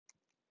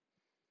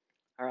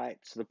All right,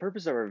 so the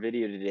purpose of our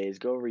video today is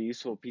go over a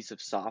useful piece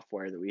of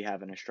software that we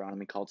have in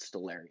astronomy called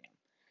Stellarium.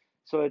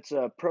 So it's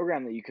a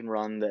program that you can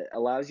run that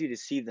allows you to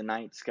see the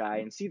night sky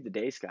and see the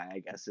day sky, I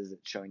guess, as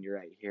it's showing you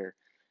right here,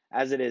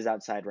 as it is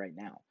outside right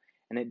now.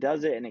 And it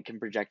does it and it can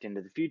project into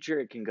the future,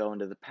 it can go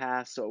into the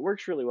past. So it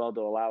works really well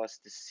to allow us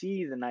to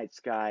see the night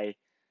sky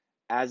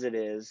as it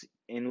is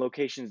in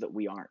locations that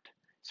we aren't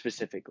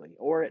specifically,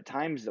 or at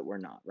times that we're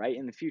not, right,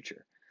 in the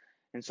future.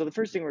 And so the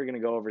first thing we're going to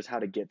go over is how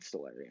to get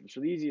Stellarium.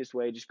 So the easiest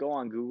way, just go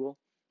on Google.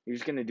 You're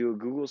just going to do a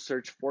Google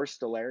search for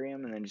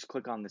Stellarium and then just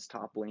click on this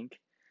top link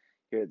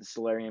here at the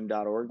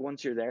stellarium.org.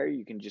 Once you're there,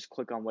 you can just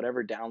click on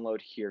whatever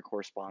download here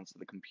corresponds to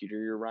the computer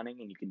you're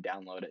running and you can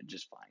download it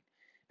just fine.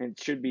 And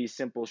it should be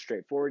simple,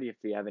 straightforward. If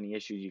you have any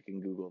issues, you can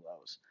Google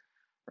those,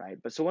 right?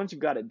 But so once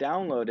you've got it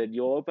downloaded,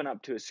 you'll open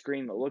up to a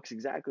screen that looks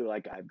exactly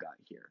like I've got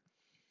here.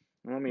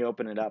 And let me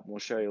open it up and we'll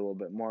show you a little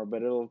bit more,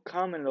 but it'll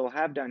come and it'll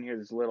have down here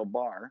this little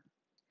bar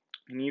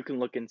and you can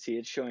look and see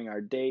it's showing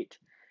our date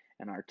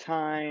and our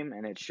time,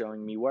 and it's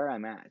showing me where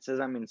I'm at. It says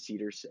I'm in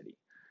Cedar City.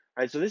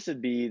 All right, so this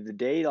would be the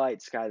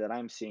daylight sky that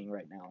I'm seeing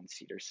right now in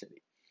Cedar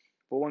City.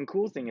 But one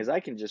cool thing is I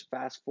can just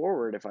fast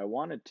forward if I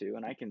wanted to,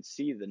 and I can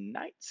see the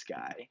night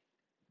sky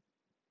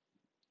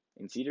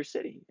in Cedar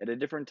City at a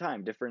different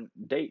time, different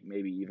date,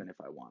 maybe even if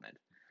I wanted.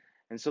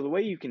 And so the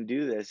way you can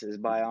do this is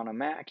by on a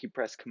Mac, you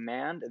press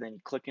Command and then you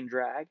click and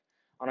drag.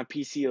 On a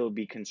PC, it'll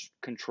be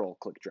Control,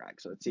 click,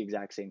 drag. So it's the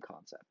exact same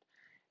concept.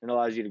 It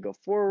allows you to go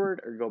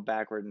forward or go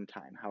backward in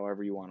time,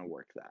 however you want to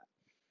work that,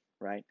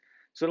 right?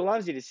 So it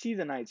allows you to see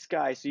the night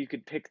sky so you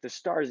could pick the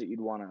stars that you'd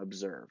want to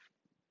observe.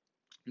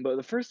 But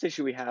the first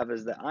issue we have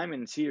is that I'm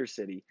in Cedar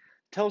City.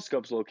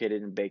 Telescope's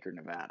located in Baker,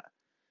 Nevada.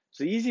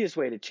 So the easiest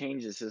way to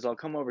change this is I'll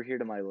come over here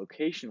to my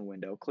location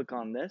window, click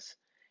on this,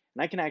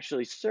 and I can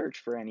actually search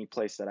for any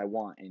place that I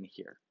want in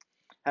here.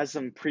 It has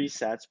some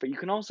presets, but you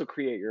can also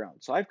create your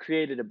own. So I've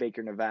created a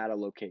Baker, Nevada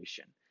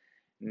location.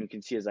 And you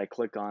can see as I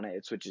click on it,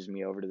 it switches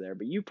me over to there,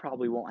 but you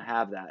probably won't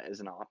have that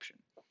as an option.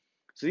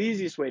 So the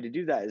easiest way to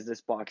do that is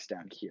this box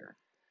down here.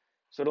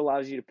 So it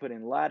allows you to put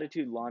in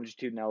latitude,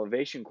 longitude, and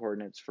elevation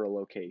coordinates for a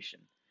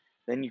location.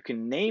 Then you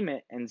can name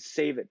it and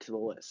save it to the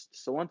list.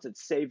 So once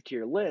it's saved to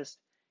your list,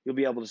 you'll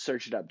be able to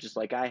search it up just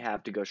like I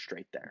have to go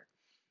straight there.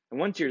 And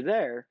once you're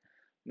there,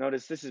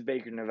 notice this is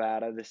Baker,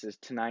 Nevada. This is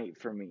tonight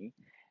for me.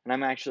 And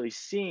I'm actually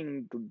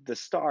seeing the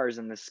stars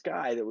in the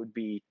sky that would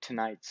be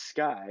tonight's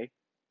sky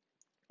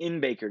in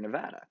Baker,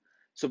 Nevada.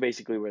 So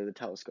basically where the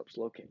telescope's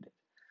located.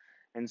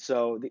 And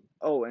so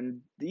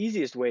and the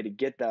easiest way to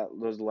get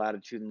those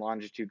latitude and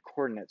longitude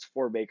coordinates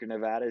for Baker,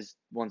 Nevada is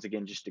once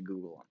again just to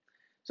Google them.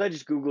 So I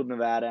just Googled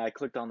Nevada, I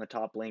clicked on the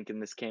top link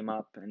and this came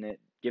up and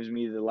it gives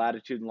me the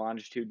latitude and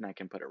longitude and I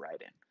can put it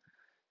right in.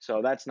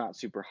 So that's not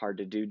super hard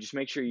to do. Just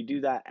make sure you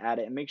do that, add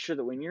it, and make sure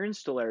that when you're in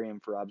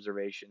Stellarium for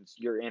observations,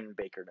 you're in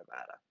Baker,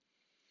 Nevada.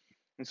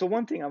 And so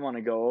one thing I want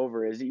to go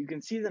over is that you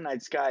can see the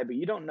night sky, but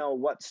you don't know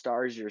what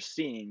stars you're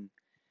seeing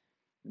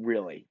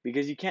really,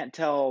 because you can't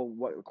tell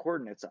what the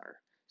coordinates are.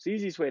 So the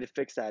easiest way to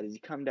fix that is you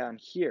come down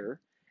here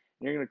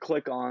and you're going to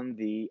click on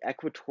the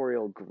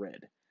equatorial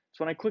grid.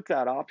 So when I click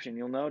that option,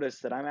 you'll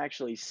notice that I'm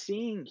actually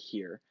seeing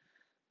here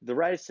the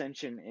right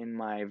ascension in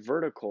my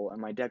vertical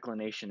and my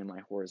declination in my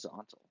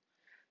horizontal.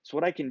 So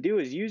what I can do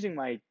is using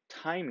my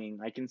timing,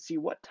 I can see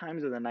what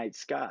times of the night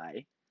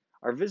sky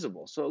are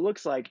visible. So it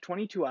looks like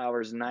 22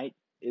 hours night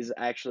is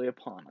actually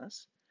upon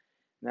us.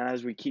 Now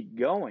as we keep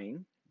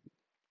going,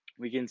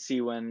 we can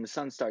see when the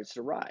sun starts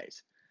to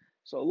rise.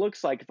 So it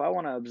looks like if I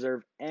want to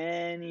observe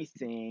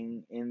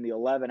anything in the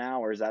 11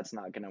 hours, that's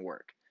not going to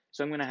work.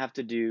 So I'm going to have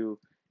to do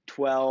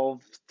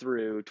 12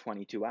 through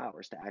 22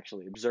 hours to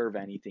actually observe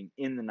anything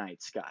in the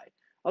night sky.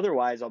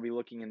 Otherwise, I'll be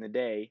looking in the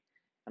day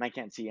and I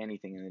can't see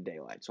anything in the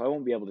daylight. So I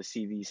won't be able to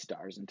see these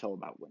stars until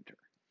about winter,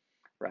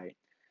 right?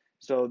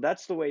 So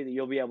that's the way that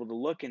you'll be able to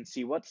look and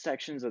see what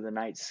sections of the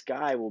night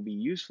sky will be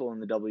useful in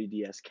the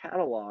WDS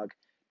catalog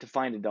to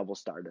find a double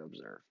star to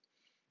observe.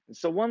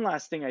 So one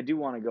last thing I do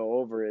want to go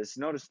over is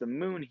notice the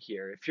moon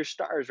here. If your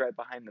star is right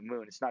behind the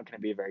moon, it's not going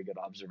to be a very good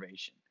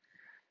observation.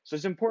 So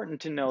it's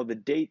important to know the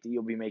date that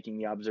you'll be making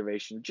the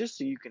observation just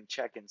so you can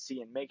check and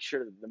see and make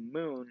sure that the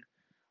moon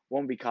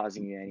won't be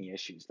causing you any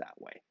issues that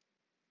way.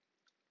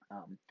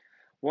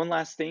 One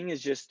last thing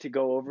is just to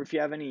go over, if you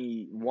have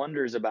any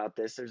wonders about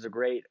this, there's a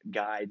great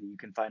guide that you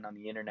can find on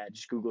the internet.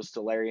 Just Google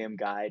Stellarium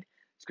guide.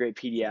 It's a great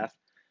PDF.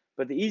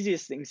 But the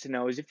easiest things to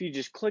know is if you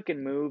just click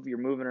and move, you're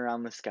moving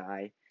around the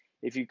sky.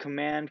 If you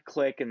command,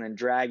 click, and then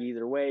drag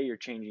either way, you're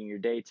changing your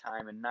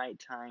daytime and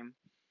nighttime.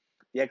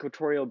 The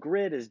equatorial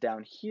grid is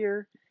down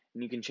here,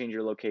 and you can change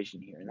your location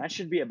here. And that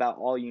should be about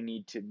all you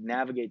need to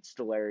navigate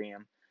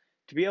Stellarium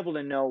to be able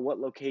to know what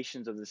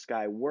locations of the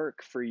sky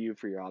work for you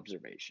for your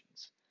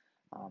observations.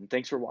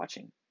 Thanks for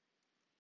watching.